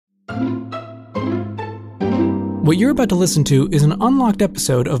What you're about to listen to is an unlocked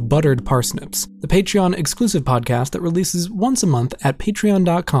episode of Buttered Parsnips, the Patreon exclusive podcast that releases once a month at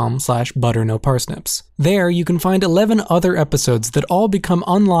patreon.com/butternoparsnips. There, you can find 11 other episodes that all become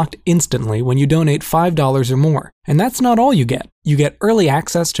unlocked instantly when you donate $5 or more. And that's not all you get. You get early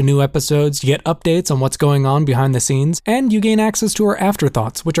access to new episodes, you get updates on what's going on behind the scenes, and you gain access to our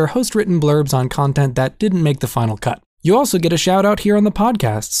afterthoughts, which are host-written blurbs on content that didn't make the final cut. You also get a shout out here on the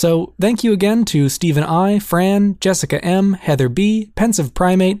podcast, so thank you again to Stephen I, Fran, Jessica M, Heather B, Pensive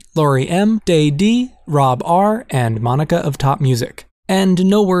Primate, Lori M, Day D, Rob R, and Monica of Top Music. And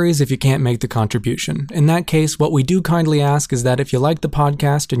no worries if you can't make the contribution. In that case, what we do kindly ask is that if you like the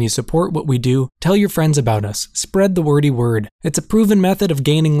podcast and you support what we do, tell your friends about us. Spread the wordy word. It's a proven method of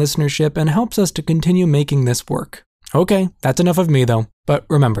gaining listenership and helps us to continue making this work. Okay, that's enough of me though. But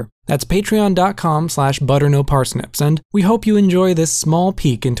remember, that's patreon.com/butternoparsnips, and we hope you enjoy this small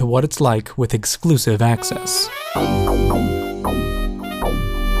peek into what it's like with exclusive access.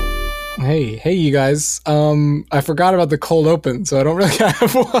 Hey, you guys. I forgot about the cold open, so I don't really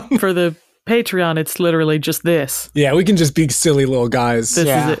have one. For the Patreon, it's literally just this. Yeah, we can just be silly little guys. This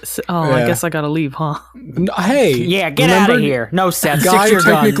is it. Oh, yeah. I guess I gotta leave, huh? Hey. Yeah, get out of here. No, Seth. Guy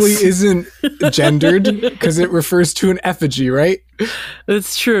technically guns. Isn't gendered because it refers to an effigy, right?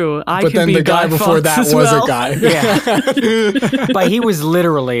 It's true. But then the guy before that was a guy. Yeah. But he was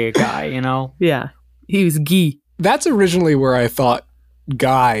literally a guy, you know? Yeah. He was Guy. That's originally where I thought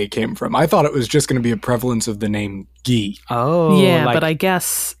Guy came from. I thought it was just going to be a prevalence of the name Guy. Oh. Yeah, but I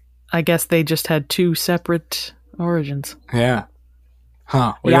guess they just had two separate origins. Yeah.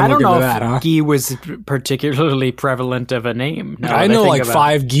 Huh. I don't know if Guy was particularly prevalent of a name. I know like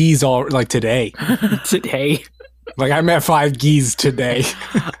 5 Guys all like today. Today. Like I met 5 Guys today.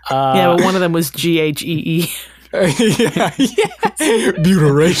 Yeah, but one of them was GHEE. Yeah.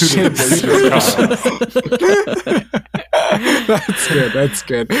 Butyrate. That's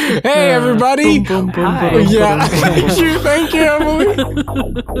good. Hey, everybody. Boom, Yeah. Thank you, Emily.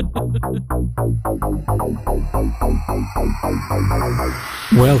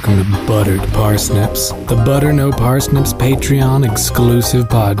 Welcome to Buttered Parsnips, the Butter No Parsnips Patreon exclusive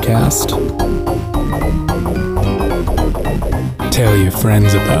podcast. Tell your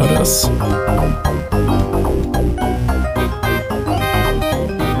friends about us.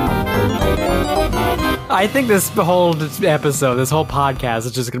 I think this whole episode, this whole podcast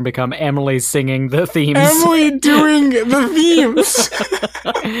is just going to become Emily singing the themes. Emily doing the themes.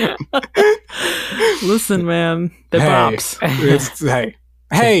 Listen, man. They're bops.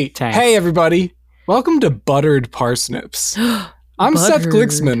 Hey, everybody. Welcome to Buttered Parsnips. I'm Seth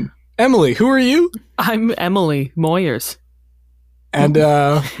Glicksman. Emily, who are you? I'm Emily Moyers. And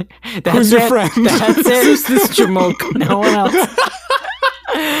who's your friend? That's it. Who's this Jamoke? No one else.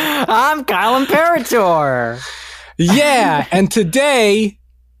 I'm Kyle Imperator. Yeah, and today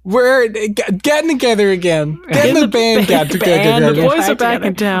we're getting together again. Getting the band together. The boys are back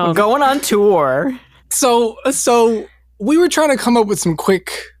in town. We're going on tour. So we were trying to come up with some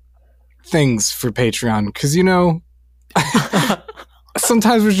quick things for Patreon because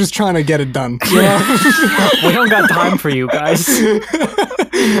sometimes we're just trying to get it done. Yeah. We don't got time for you guys.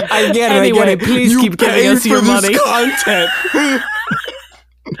 I get it. Anyway, please keep giving us your money. Content.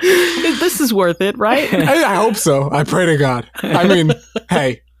 This is worth it, right? I hope so. I pray to God. I mean,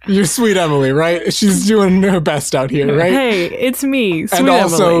 hey, you're sweet Emily, right? She's doing her best out here, right? Hey, it's me, sweet and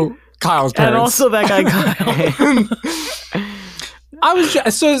also Emily. Kyle's parents. And also that guy Kyle. I was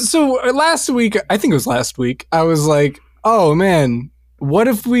so last week. I think it was last week. I was like, oh man, what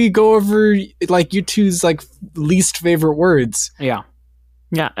if we go over like you two's like least favorite words?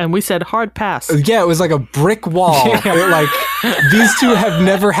 Yeah, and we said hard pass. Yeah, it was like a brick wall. Like these two have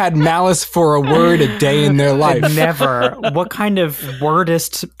never had malice for a word a day in their life. Never. What kind of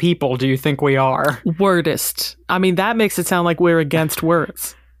wordist people do you think we are? Wordist. I mean, that makes it sound like we're against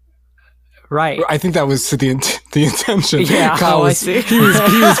words. Right. I think that was the intention. Yeah. Kyle I see. He was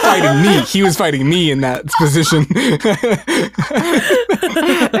fighting me. He was fighting me in that position.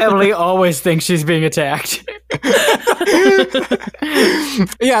 Emily always thinks she's being attacked.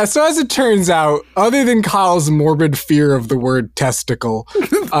 Yeah, so as it turns out, other than Kyle's morbid fear of the word testicle,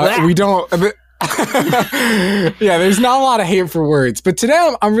 we don't... Yeah, there's not a lot of hate for words, but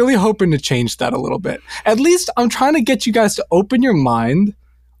today I'm really hoping to change that a little bit. At least I'm trying to get you guys to open your mind,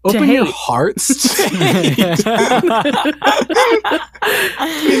 open your hearts to hate.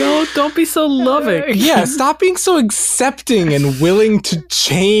 Don't be so loving. Yeah, stop being so accepting and willing to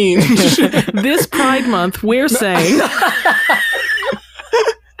change. This Pride Month, we're saying...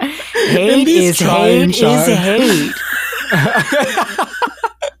 Hate is hate is hate.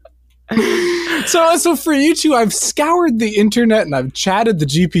 So for you two, I've scoured the internet and I've chatted the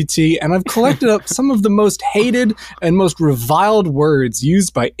GPT and I've collected up some of the most hated and most reviled words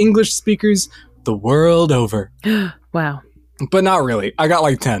used by English speakers the world over. Wow. But not really. I got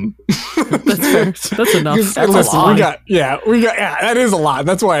like 10. That's fair. That's enough. That's a lot. That is a lot.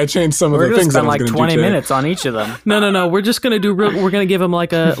 That's why I changed some of We're the gonna things that spend I was like going to 20 do today. minutes on each of them. No. We're just gonna do. We're gonna give him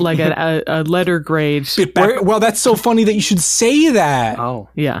like a letter grade. Well, that's so funny that you should say that. Oh.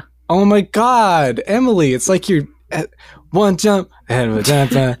 Yeah. Oh my God, Emily, it's like you're at one jump ahead of a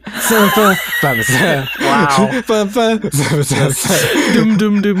jump. Wow. Dum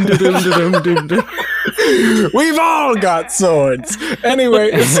dum dum dum dum dum dum dum. We've all got swords.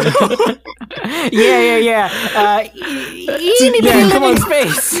 Anyway, Yeah. Eeny bitty come on. living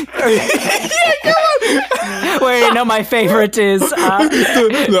space. Wait, no, my favorite is...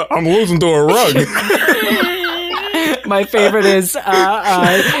 I'm losing to a rug. My favorite is the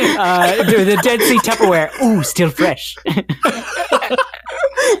Dead Sea Tupperware. Ooh, still fresh.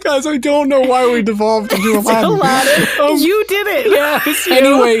 Guys, I don't know why we devolved into Aladdin. You did it. Yeah.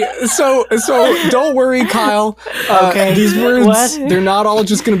 Anyway, so don't worry, Kyle. Okay. These words, What? they're not all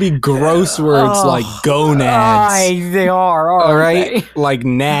just going to be gross words like gonads. They are, All aren't right, they? like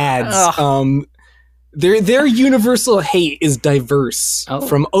nads. Ugh. Their universal hate is diverse, Oh.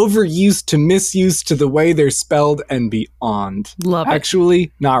 from overuse to misuse to the way they're spelled and beyond. Love it.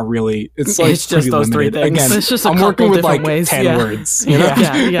 Actually, not really. It's like It's just pretty those three limited. things. Again, It's just a I'm couple working with different like ways, 10 yeah. words. You know?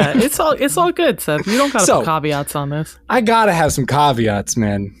 Yeah. It's all good, Seth. You don't gotta So- put caveats on this. I gotta have some caveats,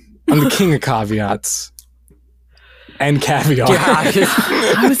 man. I'm the king of caveats. And caviar.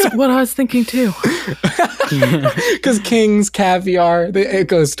 That's what I was thinking too. Because kings, caviar, it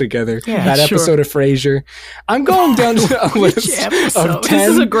goes together. Yeah, that sure. episode of Frasier. I'm going down to a list of 10. This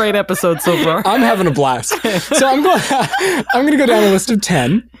is a great episode so far. I'm having a blast. So I'm going to go down a list of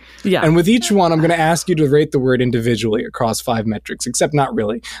 10. Yeah. And with each one, I'm going to ask you to rate the word individually across 5 metrics, except not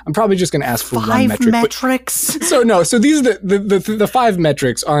really. I'm probably just going to ask for one metric. metrics? So these are the 5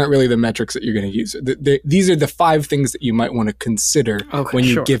 metrics aren't really the metrics that you're going to use. These are the 5 things that you might want to consider when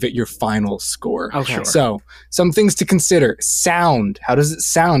you sure. give it your final score. Okay. Sure. So some things to consider. Sound. How does it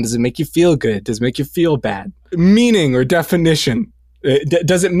sound? Does it make you feel good? Does it make you feel bad? Meaning or definition.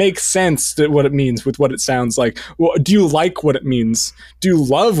 Does it make sense to what it means with what it sounds like? Well, do you like what it means? Do you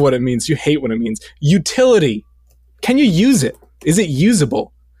love what it means? Do you hate what it means? Utility. Can you use it? Is it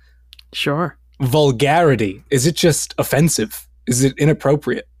usable? Sure. Vulgarity. Is it just offensive? Is it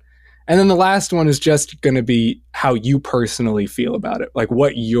inappropriate? And then the last one is just going to be how you personally feel about it. Like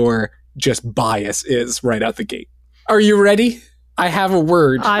what your just bias is right out the gate. Are you ready? I have a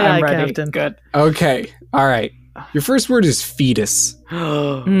word. I'm ready. Captain. Good. Okay. All right. Your first word is fetus.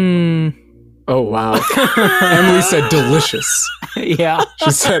 Mm. Oh, wow. Emily said delicious. Yeah.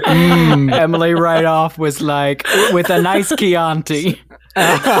 She said, Emily right off was like, with a nice Chianti.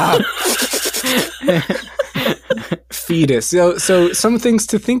 fetus. So some things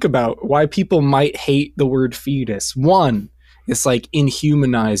to think about why people might hate the word fetus. One, it's like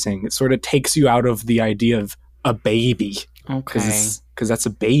inhumanizing. It sort of takes you out of the idea of a baby. Okay. Because that's a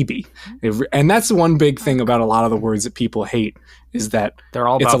baby. And that's the one big thing about a lot of the words that people hate is that They're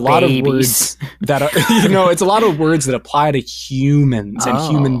all it's about a lot babies. of words that are, it's a lot of words that apply to humans and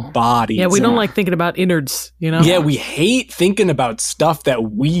human bodies. Yeah, we don't And- like thinking about innards, you know? Yeah, we hate thinking about stuff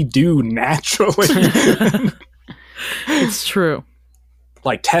that we do naturally. It's true.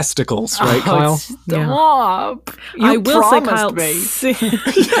 Like testicles, right, Kyle? Stop. I will say, promised Kyle, me.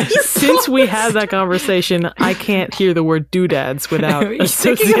 since we had that conversation, I can't hear the word doodads without Speaking of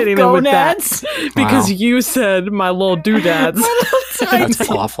associating them with that. gonads, Because Wow. you said my little doodads. That's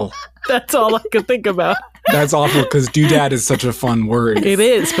awful. That's all I could think about. That's awful because doodad is such a fun word. It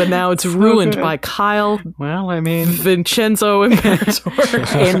is, but now it's ruined good. by Kyle, well, I mean, Vincenzo, and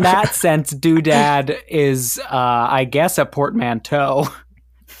Benator. in that sense, doodad is, I guess, a portmanteau.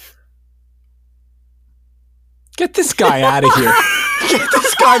 Get this guy out of here. Get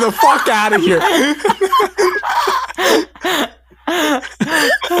this guy the fuck out of here.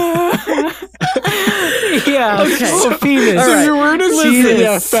 Yeah. Okay. So fetus. So your word is Listen.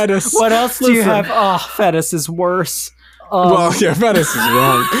 yeah, fetus. What else do you Listen. have? Oh, fetus is worse. Well, yeah, fetus is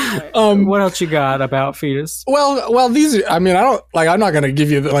wrong. What else you got about fetus? Well, these are, I mean, I'm not going to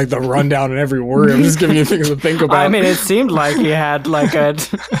give you the rundown in every word. I'm just giving you things to think about. I mean, it seemed like you had like a.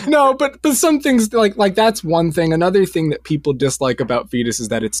 No, but some things like that's one thing. Another thing that people dislike about fetus is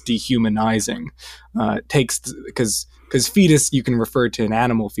that it's dehumanizing. takes because fetus, you can refer to an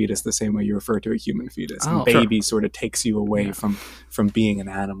animal fetus the same way you refer to a human fetus, and baby sort of takes you away from being an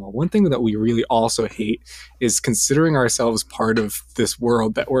animal. One thing that we really also hate is considering ourselves part of this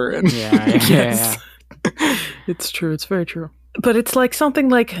world that we're in. Yeah. It's true. It's very true. But it's like something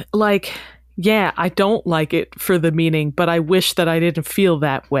like, yeah, I don't like it for the meaning, but I wish that I didn't feel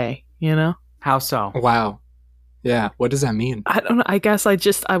that way, you know? How so? Wow. Yeah, what does that mean? I don't know. I guess I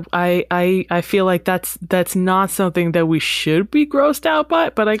feel like that's not something that we should be grossed out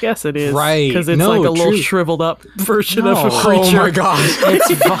by, but I guess it is. Right. Because it's like a little shriveled up version of a Oh creature. my gosh.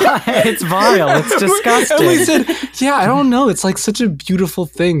 It's vile. It's disgusting. Emily said, yeah, I don't know. It's like such a beautiful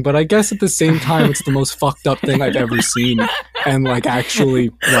thing, but I guess at the same time, it's the most fucked up thing I've ever seen. And like actually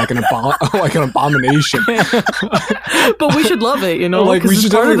like an abomination. But we should love it, you know? Like we should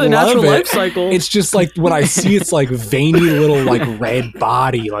it's part of the love natural it. life cycle. It's just like when I see its like veiny little like red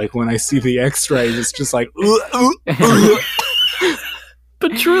body, like when I see the x-rays, it's just like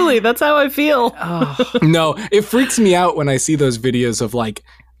But truly, that's how I feel. No, it freaks me out when I see those videos of like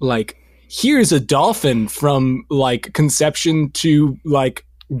here's a dolphin from like conception to like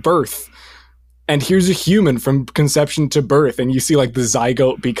birth, and here's a human from conception to birth, and you see like the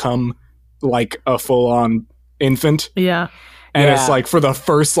zygote become like a full-on infant. Yeah. And it's like for the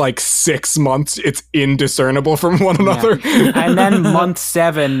first like 6 months, it's indiscernible from one another. And then month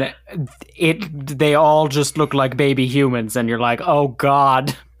 7, they all just look like baby humans, and you're like, oh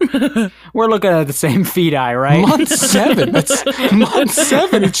God. We're looking at the same feti, right? Month 7. That's month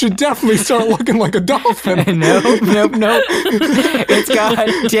 7. It should definitely start looking like a dolphin. Nope. It's got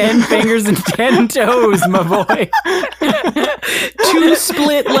 10 fingers and 10 toes, my boy. 2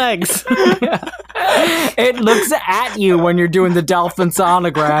 split legs. It looks at you when you're doing the dolphin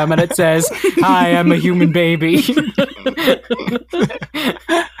sonogram, and it says, "Hi, I'm a human baby."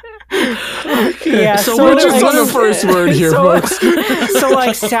 Yeah, so we're just on the first word here, folks. So,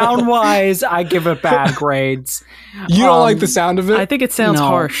 like, sound-wise, I give it bad grades. You don't like the sound of it? I think it sounds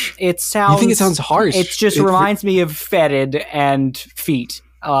harsh. It sounds. You think it sounds harsh? It just reminds me of fetid and feet.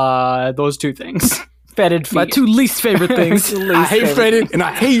 Those two things. Fetid feet. My 2 least favorite things. I hate fetid and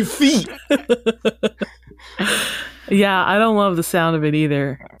I hate feet. Yeah, I don't love the sound of it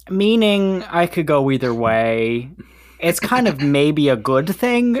either. Meaning, I could go either way. It's kind of maybe a good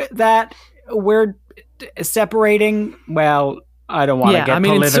thing that we're separating. Well, I don't want to get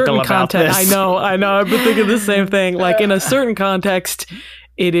political in certain about context, this. I know. I've been thinking the same thing. Like, in a certain context,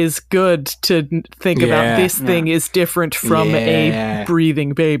 it is good to think about this thing is different from a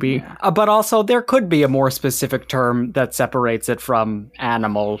breathing baby. But also, there could be a more specific term that separates it from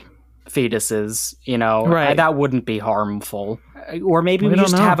animal fetuses, you know? Right. That wouldn't be harmful. Or maybe we don't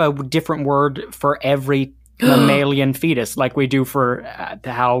just know. have a different word for every mammalian fetus, like we do for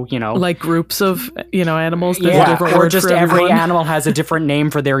how, you know... Like groups of, animals. There's a different or word just for every everyone. animal has a different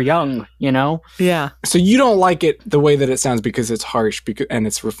name for their young, you know? Yeah. So you don't like it the way that it sounds because it's harsh and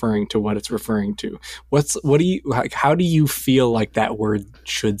it's referring to what it's referring to. How do you feel like that word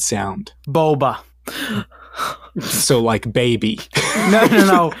should sound? Boba. So like baby.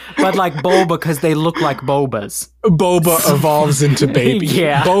 No. But like boba because they look like bobas. Boba evolves into baby.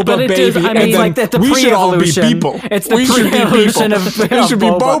 Yeah. Boba But it baby. does- I and mean, then like the we should all be pre-evolution. people. It's the we should be pre-evolution people. of It should be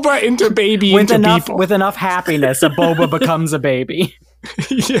boba. boba into baby With into enough people. with enough happiness, a boba becomes a baby.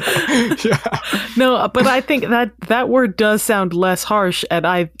 yeah. No, but I think that word does sound less harsh, and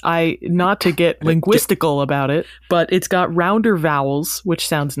I not to get linguistical about it, but it's got rounder vowels, which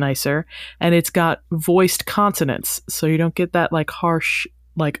sounds nicer, and it's got voiced consonants, so you don't get that like harsh,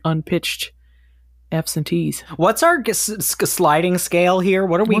 like unpitched F's and T's. What's our sliding scale here?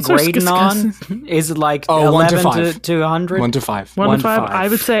 What are we What's our grading on? Is it like 11 to 100? 1 to 5. 1 to 5. I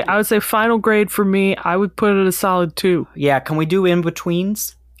would say final grade for me. I would put it a solid 2. Yeah, can we do in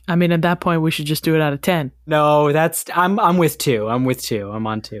betweens? I mean, at that point, we should just do it out of 10. No, I'm with 2. I'm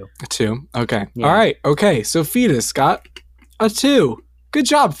on 2. 2. Okay. Yeah. All right. Okay. So fetus got a 2. Good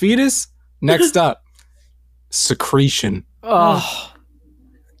job, fetus. Next up, secretion. Oh.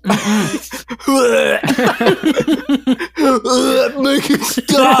 Make it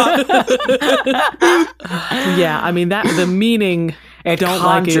stop. Yeah, I mean that the meaning. It don't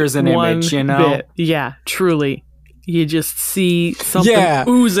conjures like it an one image, you know? bit. Yeah, truly. You just see something Yeah.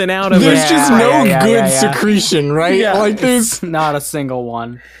 oozing out of There's it. just no yeah, good yeah. secretion, right? Yeah. Like there's Not a single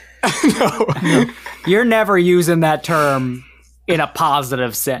one. no. You're never using that term in a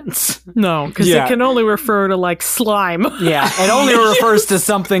positive sense. No, because Yeah. it can only refer to like slime. Yeah, it only refers to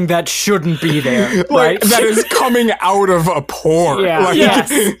something that shouldn't be there, right? Like that is coming out of a pore. Yeah. Like,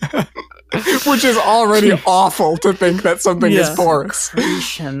 Yes. which is already awful to think that something is Yeah. porous.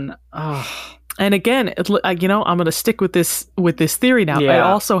 Secretion. Oh. And again, I'm going to stick with this theory now. Yeah. It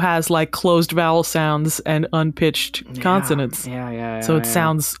also has like closed vowel sounds and unpitched consonants. Yeah. So it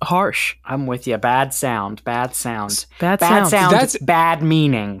sounds harsh. I'm with you. Bad sound. Bad sound. Bad sound. That's bad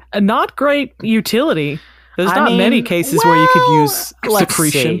meaning. Not great utility. There's not many cases where you could use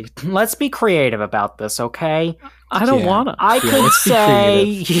secretion. Let's be creative about this, okay? I don't want to. I could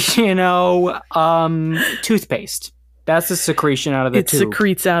say, toothpaste. That's a secretion out of the tube. It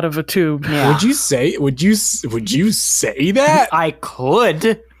secretes out of a tube. Yeah. Would you say that? I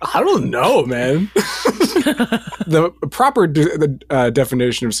could. I don't know, man. The proper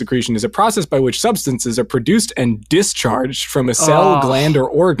definition of secretion is a process by which substances are produced and discharged from a cell, gland, or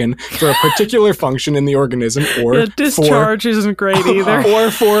organ for a particular function in the organism, or discharge isn't great either, or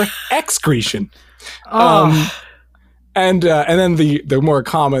for excretion. And then the more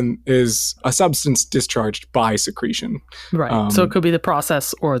common is a substance discharged by secretion. Right. So it could be the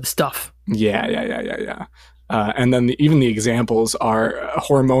process or the stuff. Yeah. And then even the examples are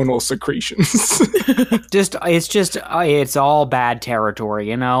hormonal secretions. It's all bad territory,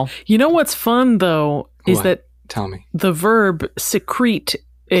 you know? You know what's fun, though, is that Tell me. The verb secrete,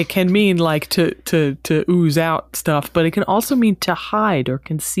 it can mean like to ooze out stuff, but it can also mean to hide or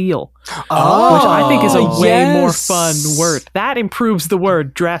conceal, which I think is a way more fun word. That improves the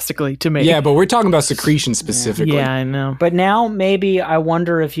word drastically to me. Yeah, but we're talking about secretion specifically. Yeah, I know. But now maybe I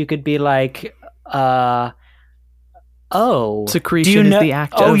wonder if you could be like, secretion is the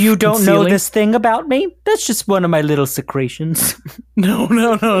act of Oh, you don't concealing? know this thing about me? That's just one of my little secretions. No.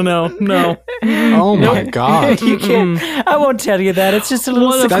 Oh my god. You can't. I won't tell you that. It's just a little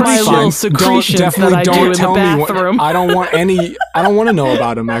One of secretion. my little secretions that I do in the bathroom. I don't want to know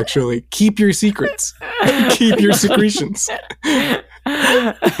about them, actually. Keep your secrets. Keep your secretions.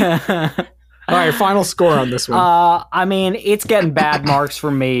 All right, final score on this one. I mean, it's getting bad marks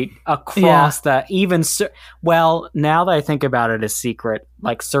for me across the even. Well, now that I think about it as secret,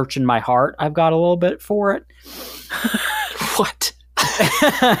 like searching my heart, I've got a little bit for it. What?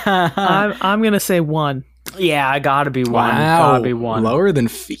 I'm gonna say 1. Yeah, I gotta be 1. Wow, Gotta be 1. Lower than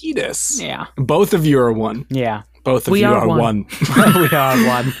fetus. Yeah, both of you are 1. Yeah, both of you are 1. We are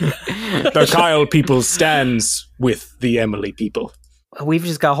 1. The Kyle people stands with the Emily people. We've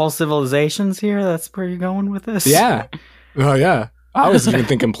just got whole civilizations here. That's where you're going with this? Yeah. Oh, yeah. I was even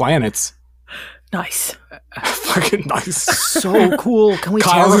thinking planets. Nice. Fucking nice. So cool. Can we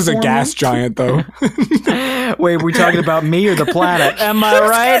Kyle's is a terraform gas it? giant, though. Wait, are we talking about me or the planet? Am I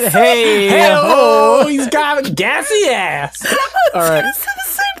right? Hey. Oh, he's got a gassy ass. All right.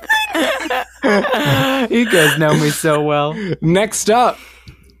 You guys know me so well. Next up,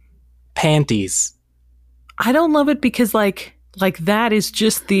 panties. I don't love it because like that is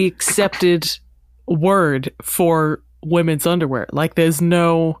just the accepted word for women's underwear. Like there's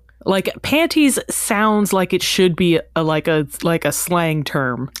no panties sounds like it should be a slang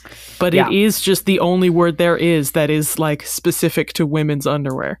term, but it is just the only word there is that is like specific to women's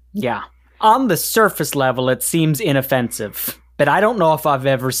underwear. Yeah. On the surface level, it seems inoffensive, but I don't know if I've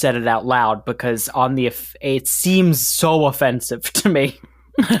ever said it out loud because it seems so offensive to me.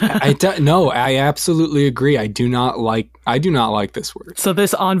 I absolutely agree. I do not like this word. So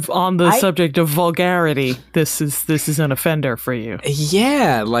this on the subject of vulgarity, this is an offender for you.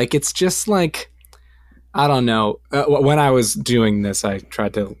 Yeah, like it's just like, I don't know. When I was doing this, I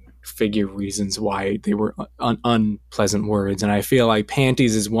tried to figure reasons why they were unpleasant words, and I feel like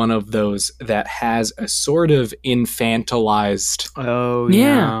panties is one of those that has a sort of infantilized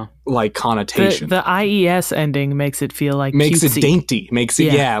like connotation. The IES ending makes it feel like makes cutesy. it dainty, makes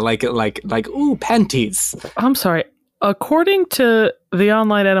it like ooh, panties. I'm sorry. According to the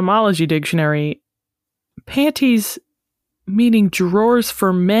online etymology dictionary, panties meaning drawers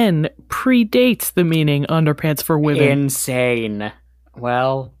for men predates the meaning underpants for women. Insane.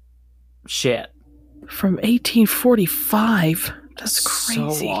 Well, shit. From 1845. That's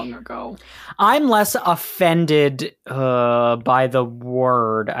crazy. So long ago. I'm less offended by the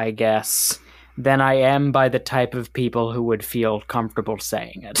word, I guess, than I am by the type of people who would feel comfortable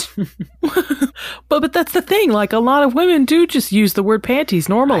saying it. But that's the thing. Like, a lot of women do just use the word panties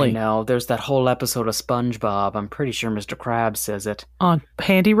normally. I know. There's that whole episode of SpongeBob. I'm pretty sure Mr. Krabs says it. On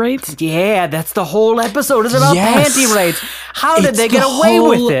panty rates? Yeah, that's the whole episode. It's about panty rates. How did they get away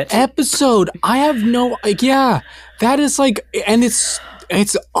with it? Episode. I have no. That is like, and it's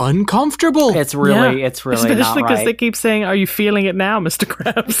uncomfortable. It's really especially not right. because they keep saying, "Are you feeling it now, Mr.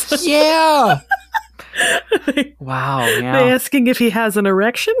 Krabs?" Yeah. Wow. Yeah. They asking if he has an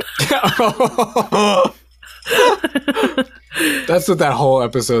erection. That's what that whole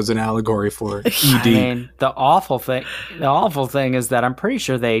episode's an allegory for. ED. I mean, the awful thing is that I'm pretty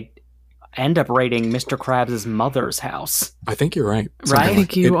sure they end up rating Mr. Krabs' mother's house. I think you're right. Right? I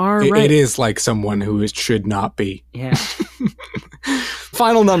think you are right. It is like someone who should not be. Yeah.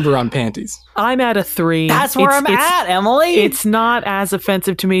 Final number on panties. I'm at a 3. That's where I'm at, Emily. It's not as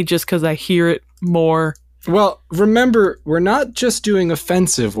offensive to me just because I hear it more. Well, remember, we're not just doing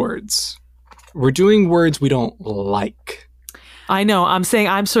offensive words. We're doing words we don't like. I know. I'm saying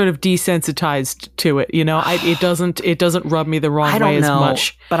I'm sort of desensitized to it. You know, it doesn't rub me the wrong way as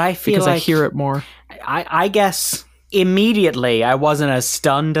much. But I feel because like I hear it more. I guess immediately I wasn't as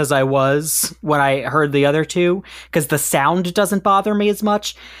stunned as I was when I heard the other two because the sound doesn't bother me as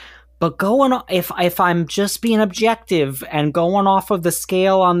much. But if I'm just being objective and going off of the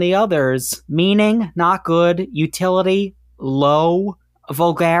scale on the others, meaning not good, utility low,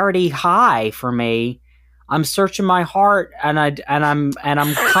 vulgarity high for me, I'm searching my heart and I'm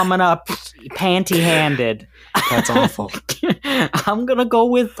coming up panty-handed. That's awful. I'm gonna go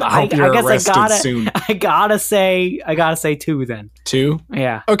with. I guess soon. I gotta say 2 then. 2?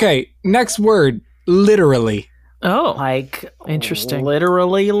 Yeah. Okay. Next word. Literally. Oh, Like interesting.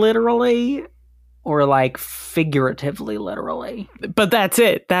 Literally, or like figuratively, literally. But that's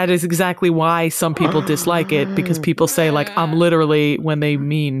it. That is exactly why some people dislike it, because people say like I'm literally when they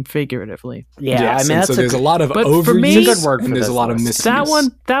mean figuratively. Yeah, Yes, I mean and that's so there's a lot of but for overuse, me- It's a good word for and there's this a lot of list.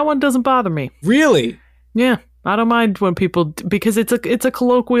 misuse. That one doesn't bother me. Really? Yeah. I don't mind when people because it's a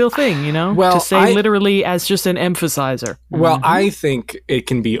colloquial thing, you know, Well, to say literally as just an emphasizer. Well, I think it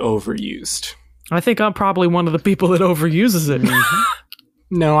can be overused. I think I'm probably one of the people that overuses it.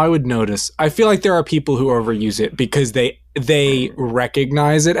 No, I would notice. I feel like there are people who overuse it because they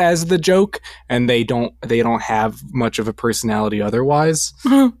recognize it as the joke and they don't have much of a personality otherwise.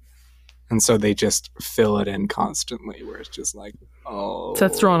 And so they just fill it in constantly where it's just like, oh.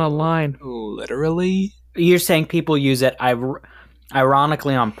 That's drawing a line. Literally? You're saying people use it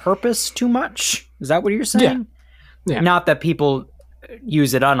ironically on purpose too much? Is that what you're saying? Yeah. Not that people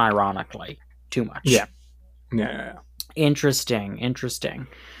use it unironically too much. Yeah. Interesting.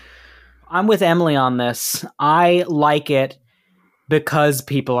 I'm with Emily on this. I like it because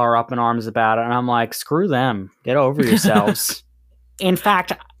people are up in arms about it. And I'm like, screw them. Get over yourselves. In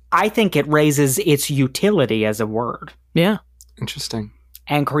fact, I think it raises its utility as a word. Yeah. Interesting.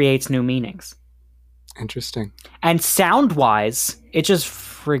 And creates new meanings. Interesting. And sound-wise, it just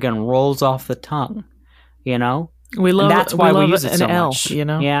friggin' rolls off the tongue. You know? We love and that's why we use it an so L, much. you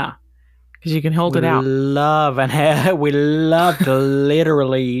know? Yeah. Because you can hold it out. We love to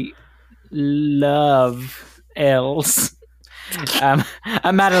literally love L's.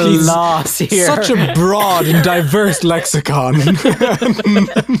 I'm at a loss here. Such a broad and diverse lexicon.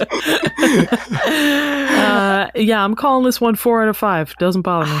 Yeah, I'm calling this one 4 out of 5. Doesn't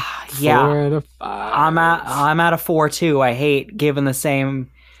bother me. Yeah. 4 out of 5. I'm at a 4 too. I hate giving the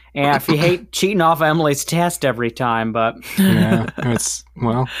same. And if you hate cheating off Emily's test every time, but Yeah,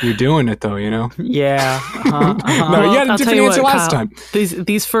 you're doing it though, you know. yeah. No, you had a I'll tell different you answer what, last Kyle, time.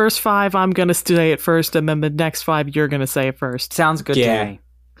 These first 5, I'm gonna say it first, and then the next 5, you're gonna say it first. Sounds good Yeah. to me.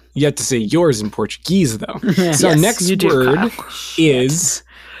 You have to say yours in Portuguese though. So Yes, next you do, word Kyle. is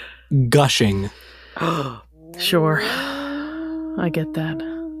gushing. Sure, I get that.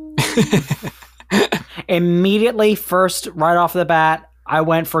 Immediately, first, right off the bat, I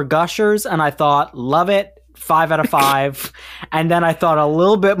went for gushers, and I thought, love it, 5 out of 5. And then I thought a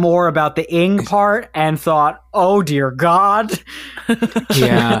little bit more about the ing part, and thought, oh dear God.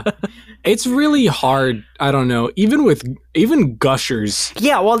 Yeah. It's really hard. I don't know. Even gushers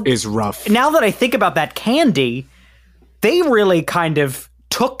Yeah, well, is rough. now that I think about that candy, they really kind of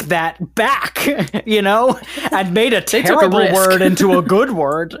took that back, you know, and made a took a terrible risk. word into a good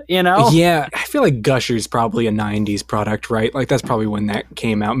word, you know? Yeah, I feel like Gusher's probably a 90s product, right? Like that's probably when that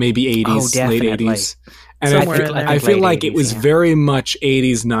came out, maybe 80s, late definitely. 80s. And Somewhere in there. I feel late like 80s, it was yeah. very much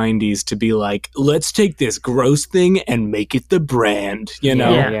 80s, 90s to be like, let's take this gross thing and make it the brand, you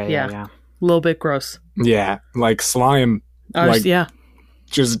know? Yeah. A little bit gross. Yeah, like slime. Like, Yeah.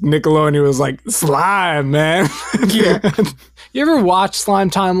 just Nickelodeon was like, slime, man. Yeah. You ever watch Slime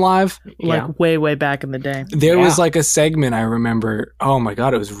Time Live? Like way, way back in the day. There was like a segment I remember. Oh my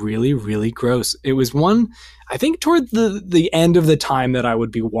God, it was really, really gross. It was one, I think toward the end of the time that I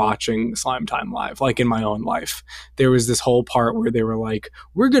would be watching Slime Time Live, like in my own life. There was this whole part where they were like,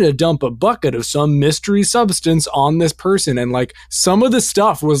 we're going to dump a bucket of some mystery substance on this person. And like some of the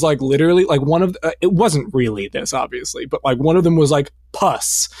stuff was like literally like one of, it wasn't really this obviously, but like one of them was like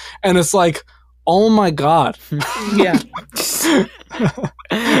pus. And it's like, oh my God. Yeah.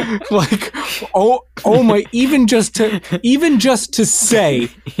 Like, oh my, even just to say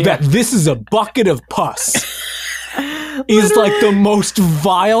that this is a bucket of pus is like the most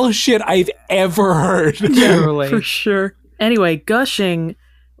vile shit I've ever heard. Literally. For sure. Anyway, gushing.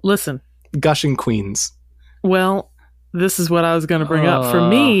 Listen. Gushing queens. Well, this is what I was going to bring up. For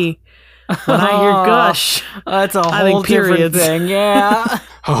me, when I hear gush, that's a I whole think different periods. thing. Yeah.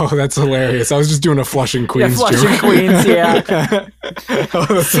 Oh, that's hilarious. I was just doing a Flushing Queens Flushing joke. Queens, yeah. Oh,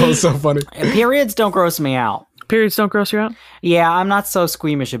 that's so funny. Periods don't gross me out. Periods don't gross you out? Yeah, I'm not so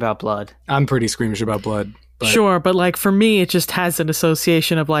squeamish about blood. I'm pretty squeamish about blood. But Sure, but like for me, it just has an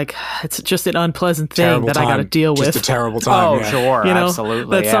association of like, it's just an unpleasant thing terrible that I got to time. deal Just with. a terrible time. Oh, yeah. sure. You know,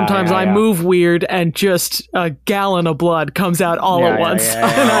 Absolutely. that Yeah, sometimes yeah, I yeah. move weird and just a gallon of blood comes out all Yeah, at yeah, once. yeah,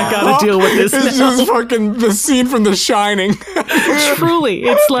 yeah. And I got to deal with this It's now. just fucking the scene from The Shining. Truly,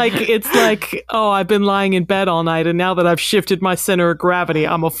 it's like, oh, I've been lying in bed all night, and now that I've shifted my center of gravity,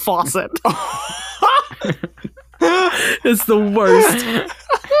 I'm a faucet. It's the worst.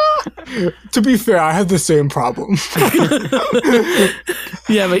 To be fair, I have the same problem.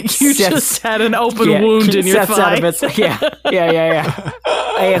 Yeah, but you Sets- just had an open wound in your sets out thigh. of its, yeah.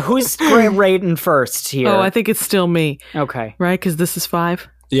 Hey, who's rating first here? Oh, I think it's still me, Okay. right? Because this is 5.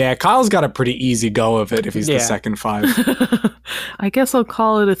 Yeah, Kyle's got a pretty easy go of it if he's Yeah. the second 5. I guess I'll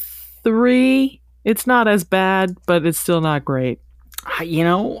call it a 3. It's not as bad, but it's still not great. You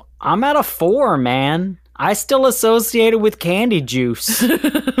know, I'm at a 4, man. I still associate it with candy juice.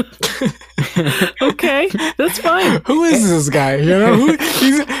 Okay, that's fine. Who is this guy? You know,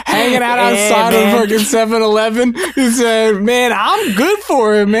 he's hanging out outside man. of fucking 7-Eleven. He said, "Man, I'm good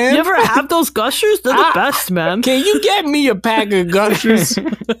for it, man. You ever have those gushers? They're the best, man. Can you get me a pack of Gushers?"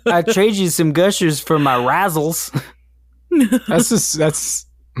 I trade you some gushers for my razzles.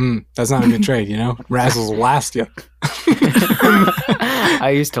 That's not a good trade, you know. Razzles will last you.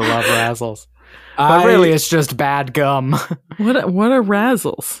 I used to love razzles. But really, it's just bad gum. What are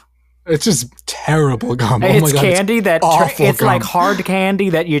razzles? It's just terrible gum. It's oh my God, candy that awful it's like gum. hard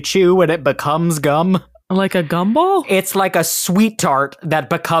candy that you chew and it becomes gum. Like a gumball? It's like a sweet tart that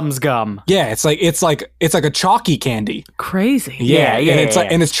becomes gum. Yeah, it's like a chalky candy. Crazy. Yeah, and it's yeah.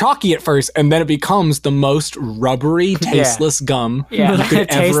 like and it's chalky at first, and then it becomes the most rubbery, tasteless gum Yeah, you could it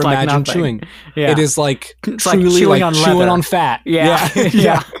tastes ever like imagine nothing. chewing. Yeah. It is like It's like truly chewing like on chewing leather. on fat. Yeah.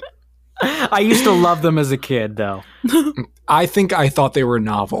 yeah. I used to love them as a kid, though. I think I thought they were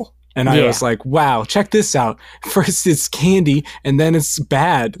novel. And I Yeah. was like, wow, check this out. First it's candy, and then it's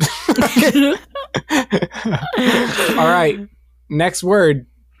bad. All right. Next word,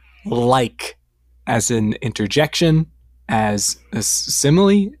 like. As an interjection, as a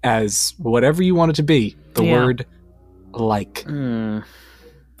simile, as whatever you want it to be. The Yeah. word like.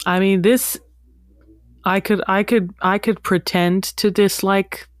 I mean, this I could pretend to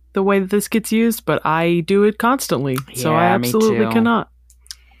dislike the way that this gets used, but I do it constantly. So I Yeah, me absolutely too. cannot.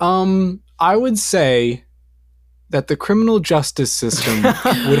 I would say that the criminal justice system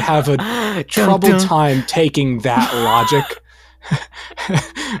would have a troubled time taking that logic.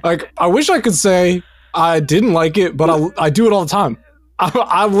 Like, I wish I could say I didn't like it, but I do it all the time.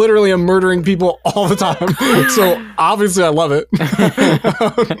 I literally am murdering people all the time. So obviously I love it.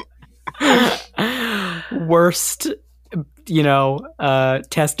 Worst,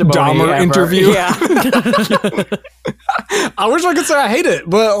 testimony Dahmer ever. interview. Yeah. I wish I could say I hate it,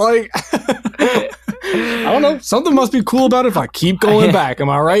 but like, I don't know. Something must be cool about it if I keep going back. Am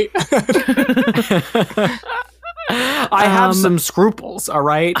I right? I have some scruples, all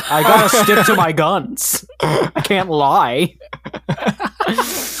right? I gotta stick to my guns. I can't lie.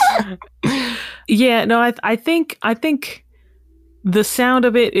 Yeah, no, I think the sound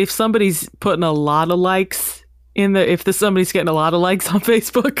of it, if somebody's putting a lot of likes somebody's getting a lot of likes on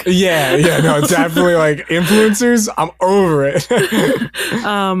Facebook. Yeah, no, definitely like influencers. I'm over it.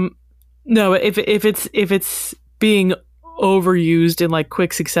 No, if it's being overused in like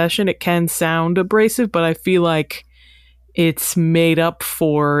quick succession, it can sound abrasive, but I feel like it's made up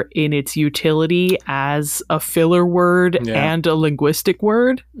for in its utility as a filler word and a linguistic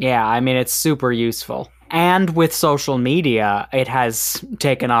word. Yeah, I mean, it's super useful. And with social media, it has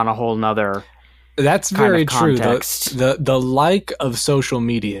taken on a whole nother That's kind very of true. context. The like of social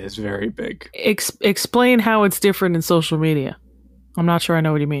media is very big. Explain how it's different in social media. I'm not sure I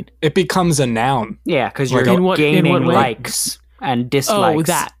know what you mean. It becomes a noun. Yeah, because Like you're in what gaining way? likes and dislikes. Oh,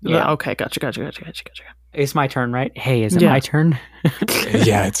 that. Yeah. Okay, gotcha. It's my turn, right? Hey, is it Yeah. my turn?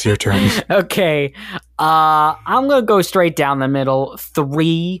 Yeah, it's your turn. Okay. I'm going to go straight down the middle.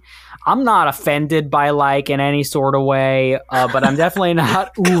 3. I'm not offended by like in any sort of way, but I'm definitely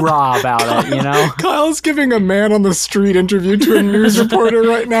not oorah about it, you know? Kyle's giving a man on the street interview to a news reporter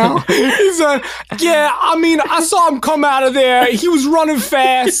right now. He's I saw him come out of there. He was running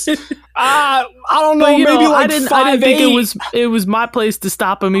fast. I don't know, But you maybe know, like I didn't 5'8". think it was my place to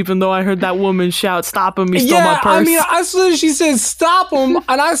stop him, even though I heard that woman shout, "Stop him! He stole my purse." I mean, as soon as she said stop him,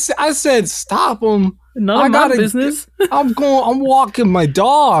 and I said stop him. None of my business. I'm walking my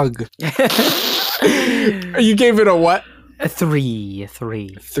dog. You gave it a what? A 3.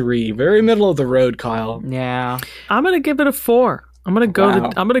 3. Very middle of the road, Kyle. Yeah. I'm gonna give it a 4. I'm gonna go.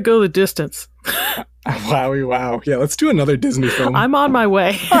 Wow. I'm gonna go the distance. Wowie wow. Yeah, let's do another Disney film. I'm on my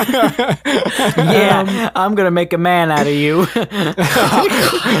way. Yeah, I'm gonna make a man out of you.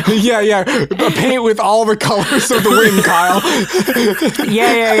 yeah. Paint with all the colors of the wind, Kyle.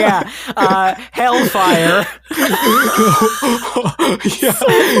 Yeah. Hellfire. Yeah.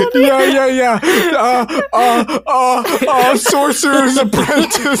 Sorcerer's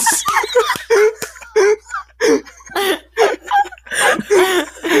Apprentice.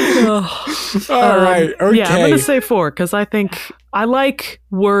 All right. Okay. Yeah, I'm gonna say 4 because I think I like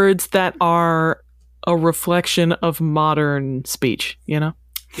words that are a reflection of modern speech. You know.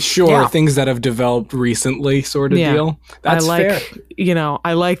 Sure, Yeah. things that have developed recently, sort of Yeah. deal. That's I like, fair. you know,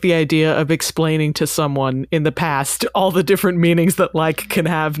 I like the idea of explaining to someone in the past all the different meanings that like can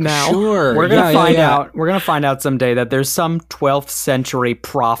have now. Sure. We're gonna find yeah. out. We're gonna find out someday that there's some 12th century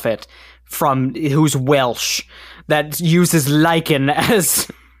prophet who's Welsh that uses lichen as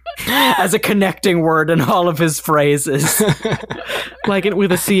a connecting word in all of his phrases. Like it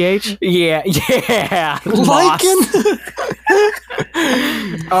with a CH. Yeah. Lichen.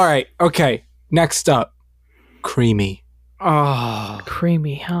 All right. Okay. Next up, creamy. Oh.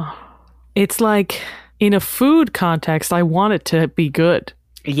 Creamy, huh? It's like in a food context, I want it to be good.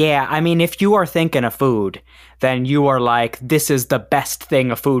 Yeah, I mean, if you are thinking of food, then you are like, this is the best thing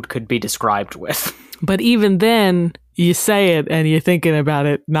a food could be described with. But even then, you say it and you're thinking about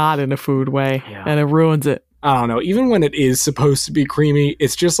it not in a food way, and it ruins it. I don't know. Even when it is supposed to be creamy,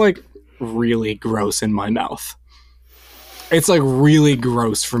 it's just like really gross in my mouth. It's like really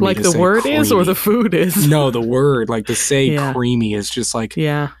gross for me Like to the say word creamy. is or the food is? No, the word. Like to say Yeah. creamy is just like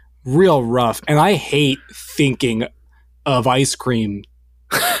Yeah. real rough. And I hate thinking of ice cream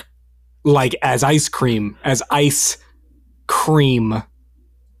like as ice cream, as ice cream.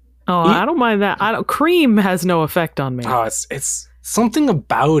 Oh, I don't mind that. Cream has no effect on me. Oh, it's something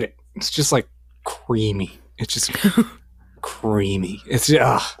about it. It's just like creamy. It's just creamy. It's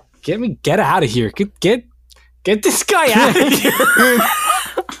just, get out of here. Get this guy out of here.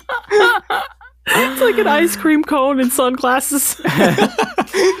 It's like an ice cream cone and sunglasses.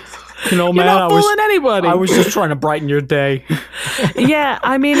 You know, You're not fooling anybody. I was just trying to brighten your day. Yeah,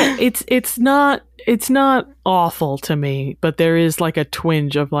 I mean, it's not awful to me, but there is like a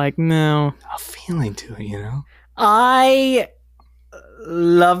twinge of like, no. A feeling to it, you know? I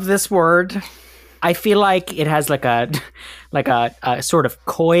love this word. I feel like it has like a sort of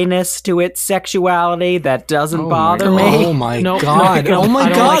coyness to its sexuality that doesn't bother me. Oh my No, god. no, oh my I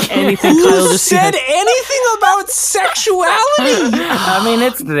don't god. like anything Who Kyle just said said. anything about sexuality? I mean,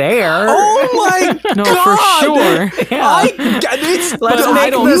 it's there. Oh my No, god. for sure. Let's I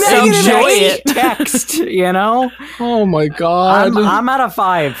make don't this enjoy a it. text, you know? Oh my god. I'm at a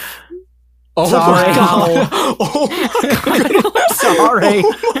 5. Oh Sorry. my god. Oh my god. Sorry.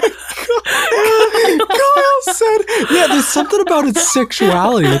 Kyle said, yeah, there's something about its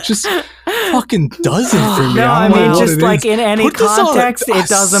sexuality that just fucking does it for me. No, I don't know mean, what just it like is. in any Put this on context, a it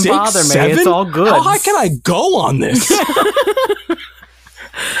doesn't 6, bother me. 7? It's all good. How high can I go on this?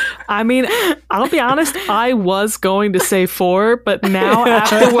 I mean, I'll be honest, I was going to say 4, but now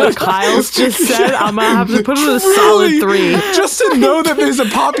after what Kyle's just said, I'm going to have to put it a solid 3. Just to know that there's a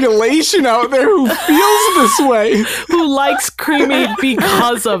population out there who feels this way. Who likes creamy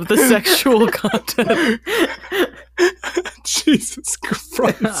because of the sexual content. Jesus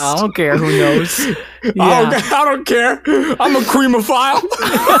Christ. I don't care. Who knows? I don't care. I'm a creamophile.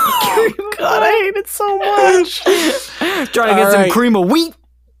 God, I hate it so much. Trying to get some cream of wheat.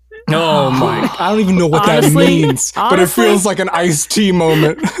 Oh my. I don't even know what Honestly- that means, but it honestly- feels like an iced tea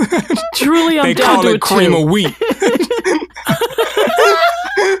moment. Truly, I'm They down call to it a cream 2. of wheat.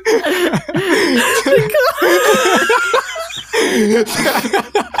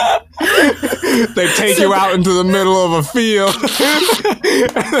 They take you out into the middle of a field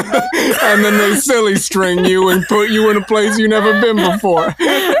and then they silly string you and put you in a place you've never been before.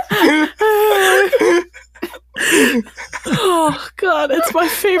 Oh, God, it's my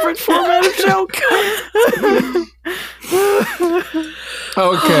favorite format of joke.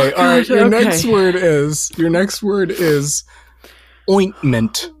 Okay, all right. Your okay. next word is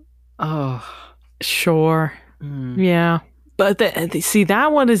ointment. Oh. Sure. Yeah. But see,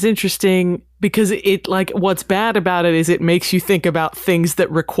 that one is interesting because it like what's bad about it is it makes you think about things that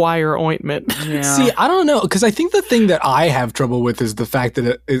require ointment. Yeah. See, I don't know, because I think the thing that I have trouble with is the fact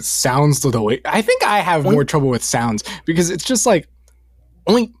that it sounds the way. I think I have more trouble with sounds because it's just like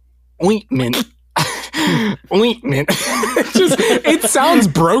ointment. Ointment. It sounds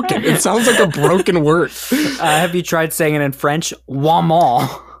broken. It sounds like a broken word. Have you tried saying it in French? Wamon.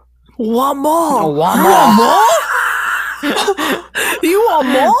 Wamon. Wamon. You want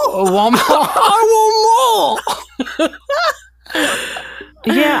more? I want more.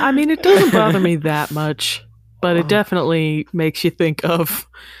 Yeah, I mean, it doesn't bother me that much, but it definitely makes you think of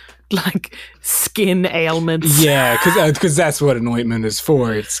like skin ailments. Yeah, because that's what an ointment is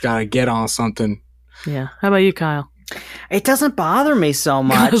for. It's got to get on something. Yeah. How about you, Kyle? It doesn't bother me so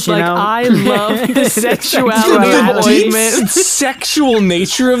much, you like know? I love the sexuality The of deep ointment. sexual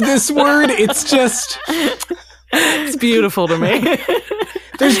nature of this word, it's just... It's beautiful to me.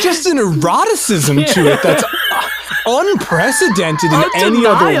 There's just an eroticism to it that's unprecedented in any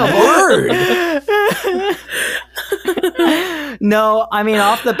other word. No, I mean,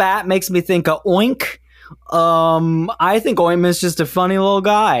 off the bat makes me think of oink. I think ointment's just a funny little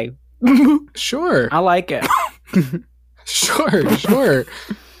guy. Sure. I like it. Sure.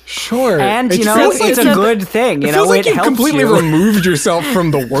 And, It you know, feels like it's a good thing. You It know, feels like it you helps completely you. removed yourself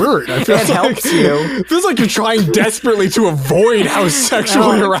from the word. I feel It helps you. It feels like you're trying desperately to avoid how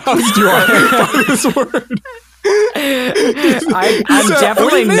sexually aroused you are by this word. I'm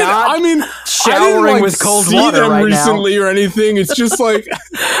definitely Ointment? not I mean, showering I didn't, like, with cold see water them right recently or anything. It's just like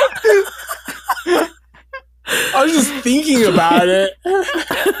I was just thinking about it.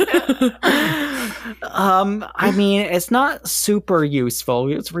 I mean, it's not super useful.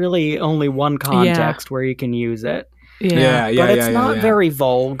 It's really only one context where you can use it. Yeah. But it's not very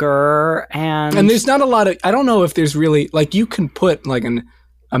vulgar, and there's not a lot of. I don't know if there's really like you can put like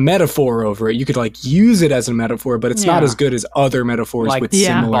a metaphor over it. You could like use it as a metaphor, but it's not as good as other metaphors Like with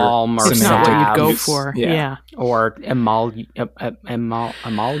similar. balm or It's not what you'd go salves. for. Yeah. Yeah. or emolument.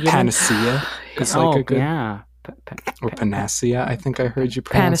 Panacea is like a good, yeah. or panacea. I think I heard you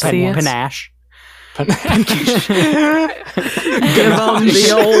pronounce Panacea. it. Panache. Give 'em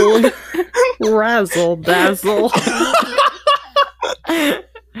the old razzle dazzle.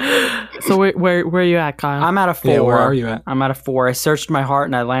 So where are you at, Kyle? I'm at a 4. Yeah, where are you at? I'm at a 4. I searched my heart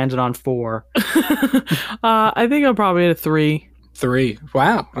and I landed on 4. I think I'm probably at a 3. 3.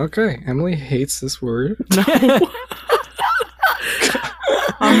 Wow. Okay. Emily hates this word.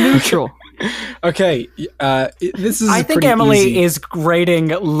 I'm neutral. Okay. This is. I think pretty Emily easy. is grading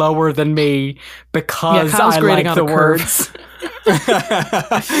lower than me because Kyle's I grading like on the a curve.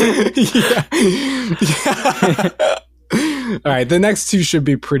 Yeah. All right. The next two should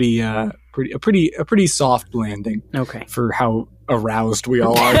be pretty soft landing. Okay. For how aroused we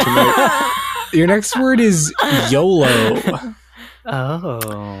all are tonight. Your next word is YOLO.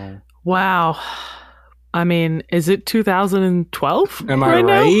 Oh. Wow. I mean, is it 2012? Am I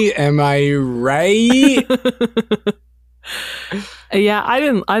right? Am I right? Yeah, I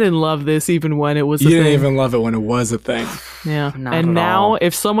didn't love this even when it was a You thing. didn't even love it when it was a thing. Yeah. Not And at now all.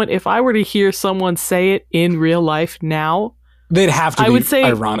 if I were to hear someone say it in real life now, They'd have to I be would say-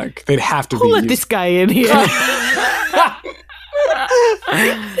 ironic. They'd have to who be let used. this guy in here?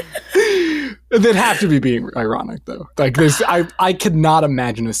 They'd have to be being ironic though. Like I could not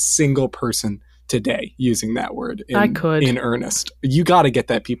imagine a single person today using that word I could. in earnest. You got to get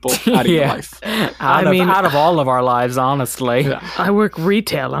that people out of your life. Out of all of our lives, honestly. Yeah. I work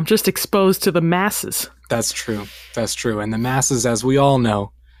retail. I'm just exposed to the masses. That's true. And the masses, as we all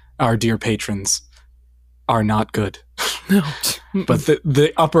know, our dear patrons, are not good. No. But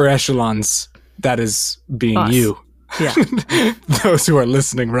the upper echelons, that is being Us. you. Yeah. Those who are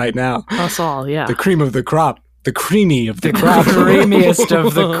listening right now. Us all, yeah. The cream of the crop. The creamy of the crop. Creamiest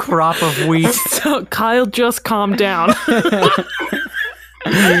of the crop of wheat. So, Kyle, just calm down.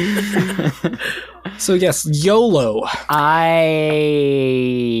 So yes, YOLO. I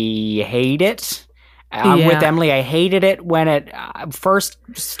hate it. I'm Yeah. with Emily. I hated it when it first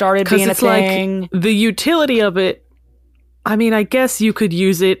started being a it's thing. like the utility of it. I mean, I guess you could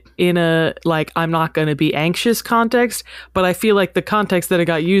use it in a, like, I'm not going to be anxious context, but I feel like the context that it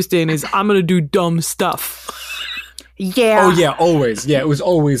got used in is I'm going to do dumb stuff. Yeah. Oh yeah, always. Yeah, it was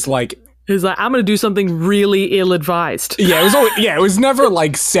always like. It's like, I'm going to do something really ill-advised. Yeah, it was always, yeah, it was never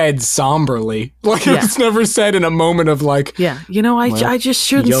like said somberly. Like it Yeah. was never said in a moment of like. Yeah, you know, I just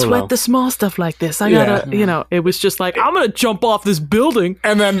shouldn't YOLO. sweat the small stuff like this. I gotta, you know, it was just like, I'm going to jump off this building.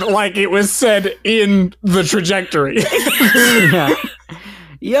 And then like it was said in the trajectory. Yeah.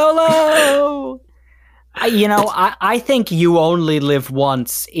 YOLO. I think you only live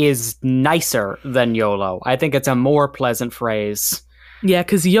once is nicer than YOLO. I think it's a more pleasant phrase. Yeah,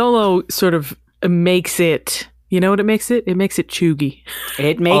 because YOLO sort of makes it. You know what it makes it? It makes it chuggy.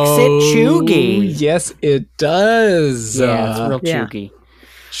 It makes it chuggy. Yes, it does. Yeah, it's real chuggy.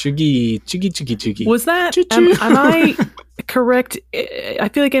 Chuggy. Was that? Am I correct? I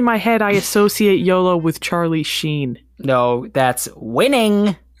feel like in my head I associate YOLO with Charlie Sheen. No, that's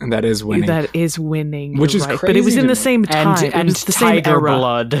winning. And that is winning. That is winning. Which is right. crazy. But it was in the same time. And it was the same Tiger era.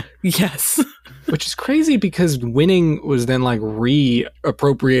 Blood. Yes. Which is crazy because winning was then like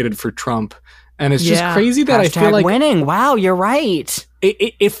reappropriated for Trump. And it's just crazy that I feel like winning. Wow, you're right.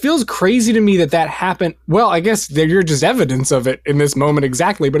 It feels crazy to me that happened. Well, I guess you're just evidence of it in this moment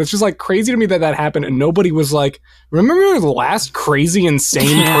exactly. But it's just like crazy to me that happened, and nobody was like, "Remember the last crazy,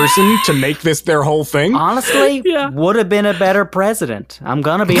 insane person to make this their whole thing?" Honestly, would have been a better president. I'm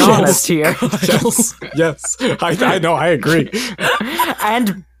gonna be honest here. Yes. I know. I agree.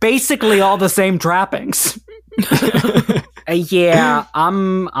 And basically all the same trappings. Yeah,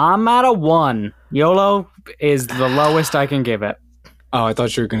 I'm at a 1. YOLO is the lowest I can give it. Oh, I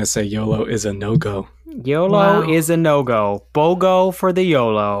thought you were going to say YOLO is a no-go. YOLO is a no-go. BOGO for the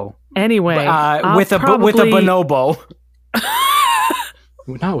YOLO. Anyway, with a bonobo.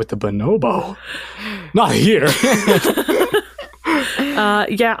 Not with the bonobo. Not here.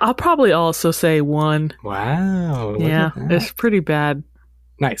 Yeah, I'll probably also say 1. Wow. Yeah, it's pretty bad.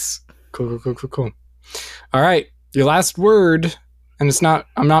 Nice. Cool. All right. Your last word, and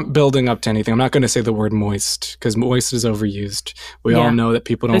I'm not building up to anything. I'm not going to say the word moist, because moist is overused. We all know that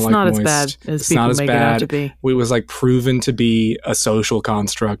people don't like moist. It's not as bad as people make it out to be. It was like proven to be a social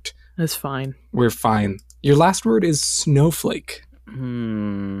construct. It's fine. We're fine. Your last word is snowflake.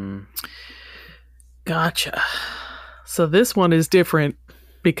 Gotcha. So this one is different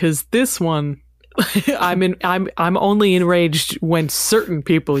because this one I'm only enraged when certain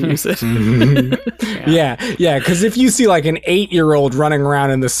people use it. Yeah, because if you see like an 8-year-old running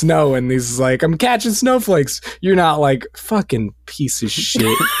around in the snow and he's like, "I'm catching snowflakes," you're not like, "Fucking piece of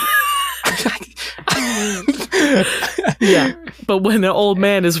shit." Yeah, but when an old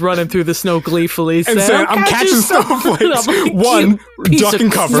man is running through the snow gleefully saying, "I'm catching snowflakes," like, one, duck and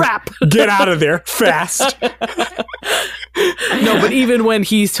cover, crap. Get out of there fast. No, but even when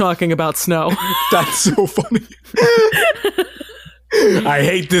he's talking about snow, that's so funny. I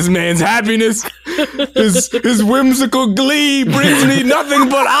hate this man's happiness. His whimsical glee brings me nothing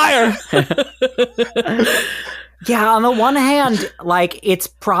but ire. Yeah, on the one hand, like, it's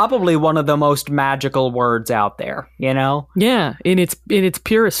probably one of the most magical words out there, you know? Yeah, in its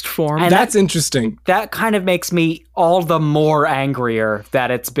purest form. And that's interesting. That kind of makes me all the more angrier that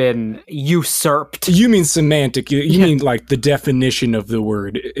it's been usurped. You mean semantic. You mean like the definition of the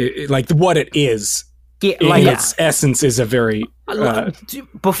word, like what it is. Yeah, like its essence is a very...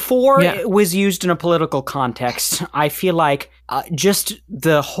 Before it was used in a political context, I feel like just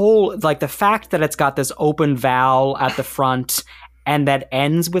the whole, like the fact that it's got this open vowel at the front and that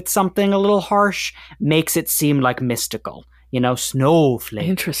ends with something a little harsh makes it seem like mystical. You know, snowflake.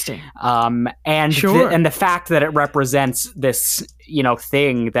 Interesting. And the fact that it represents this, you know,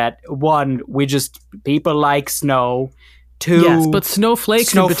 thing that, one, people like snow. 2, yes, but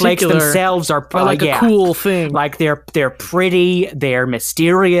snowflakes in particular themselves are like a cool thing. Like they're pretty, they're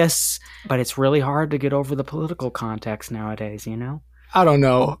mysterious, but it's really hard to get over the political context nowadays, you know? I don't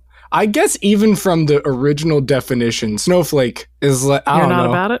know. I guess even from the original definition, snowflake is like, I don't know. You're not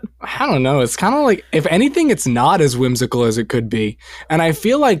about it? I don't know. It's kind of like, if anything, it's not as whimsical as it could be. And I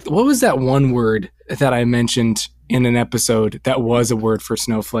feel like, what was that one word that I mentioned in an episode that was a word for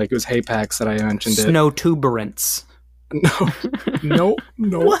snowflake? It was Haypax that I mentioned it. Snowtuberance. No,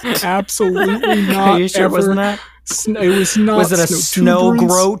 what? Absolutely not. Are you sure it wasn't that? It was not. Was it a snow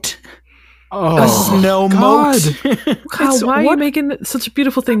groat? Oh, a snow moat? Kyle, why are you making such a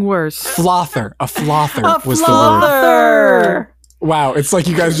beautiful thing worse? Flother. A flother was the word. Wow, it's like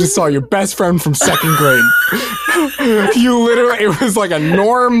you guys just saw your best friend from 2nd grade. You literally, it was like a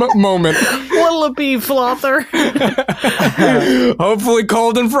Norm moment. What'll it be, Flother? Hopefully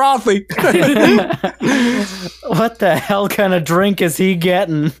cold and frothy. What the hell kind of drink is he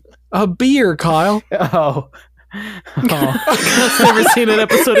getting? A beer, Kyle. Oh. Kyle's never seen an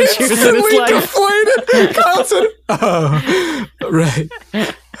episode of Cheers in his life. Deflated. Kyle said, "Oh, right.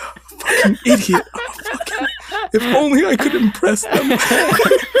 Fucking idiot. If only I could impress them.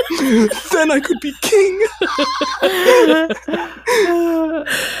 Then I could be king."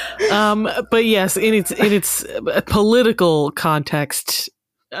 But yes, in its political context,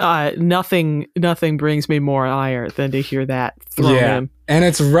 nothing brings me more ire than to hear that thrown in. And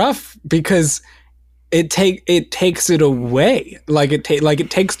it's rough because it takes it away. Like it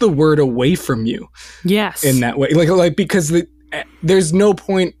takes the word away from you. Yes. In that way. Like because there's no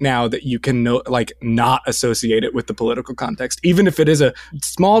point now that you can not associate it with the political context, even if it is a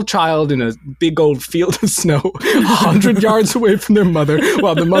small child in a big old field of snow 100 yards away from their mother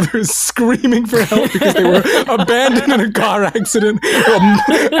while the mother is screaming for help because they were abandoned in a car accident.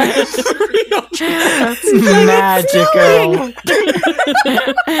 That's magical.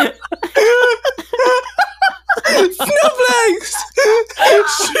 Snowflakes!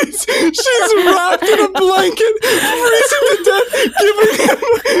 She's wrapped in a blanket, freezing to death, giving him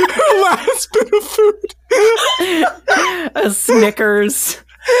her last bit of food. A Snickers.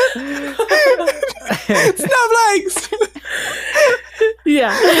 Snowflakes!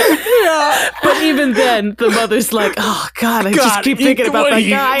 Yeah. But even then, the mother's like, oh, God, I just keep thinking about that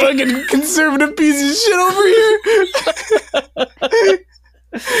guy. Fucking conservative piece of shit over here.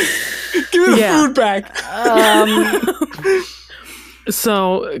 Give me the food back.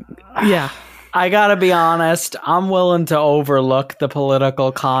 So, yeah. I gotta be honest, I'm willing to overlook the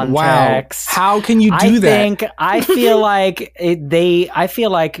political context. Wow. How can you do that? I feel like I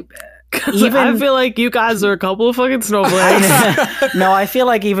feel like you guys are a couple of fucking snowflakes. No, I feel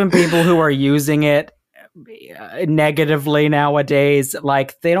like even people who are using it negatively nowadays,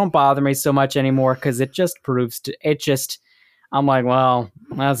 like, they don't bother me so much anymore because it just proves I'm like, well,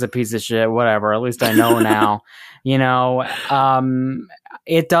 that's a piece of shit, whatever. At least I know now.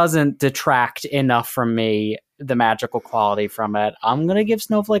 It doesn't detract enough from me, the magical quality from it. I'm going to give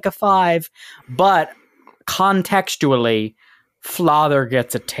Snowflake a 5, but contextually, Flother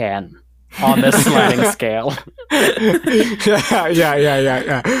gets a 10 on the sliding scale.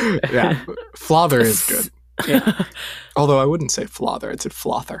 Yeah. Flother is good. Yeah. Although I wouldn't say Flother, I'd say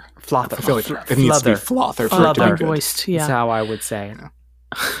Flother. Flother. I feel like it needs to be Flother for it to be good. Voiced, yeah. That's how I would say it.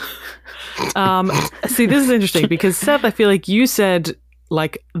 See, this is interesting because, Seth, I feel like you said,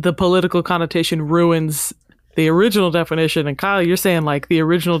 like, the political connotation ruins the original definition, and Kyle, you're saying, like, the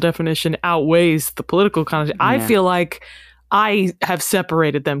original definition outweighs the political connotation. Yeah. I feel like I have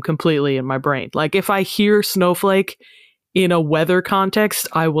separated them completely in my brain. Like, if I hear snowflake in a weather context,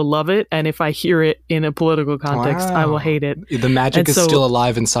 I will love it, and if I hear it in a political context, I will hate it. The magic is still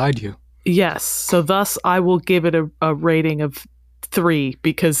alive inside you. Yes, so thus I will give it a rating of 3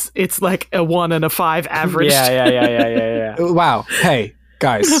 because it's like a 1 and a 5 average. Yeah. Wow. Hey,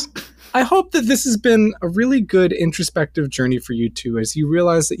 guys. I hope that this has been a really good introspective journey for you two as you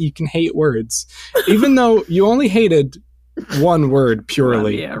realize that you can hate words. Even though you only hated one word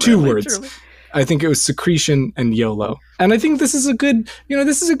purely, two words. Truly. I think it was secretion and YOLO. And I think this is a good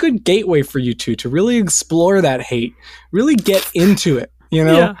gateway for you two to really explore that hate, really get into it,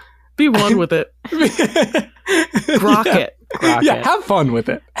 Yeah. Be one with it. Rock it. Yeah, have fun with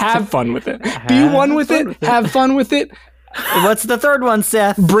it. Be one with it. Have fun with it. What's the third one,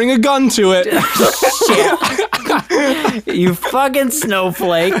 Seth? Bring a gun to it. Shit. You fucking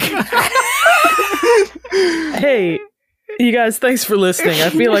snowflake. Hey, you guys, thanks for listening. I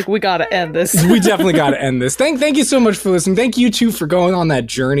feel like we gotta end this. We definitely gotta end this. Thank you so much for listening. Thank you two for going on that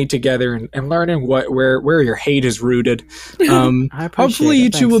journey together and learning where your hate is rooted. Hopefully you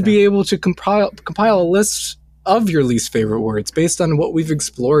two will be able to compile a list of your least favorite words based on what we've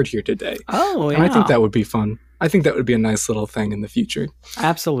explored here today. Oh, yeah. And I think that would be fun. I think that would be a nice little thing in the future.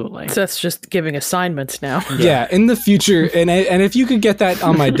 Absolutely. So that's just giving assignments now. Yeah, in the future. And if you could get that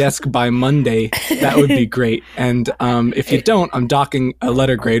on my desk by Monday, that would be great. And if you don't, I'm docking a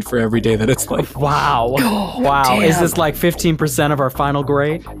letter grade for every day that it's late. Wow. Oh, wow. Damn. Is this like 15% of our final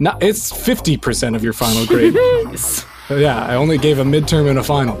grade? No, it's 50% of your final grade. Yeah, I only gave a midterm and a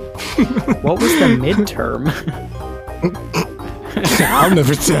final. What was the midterm? I'll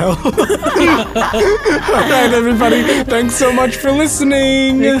never tell. All right, everybody. Thanks so much for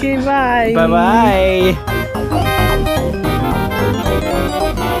listening. Okay, bye. Bye-bye.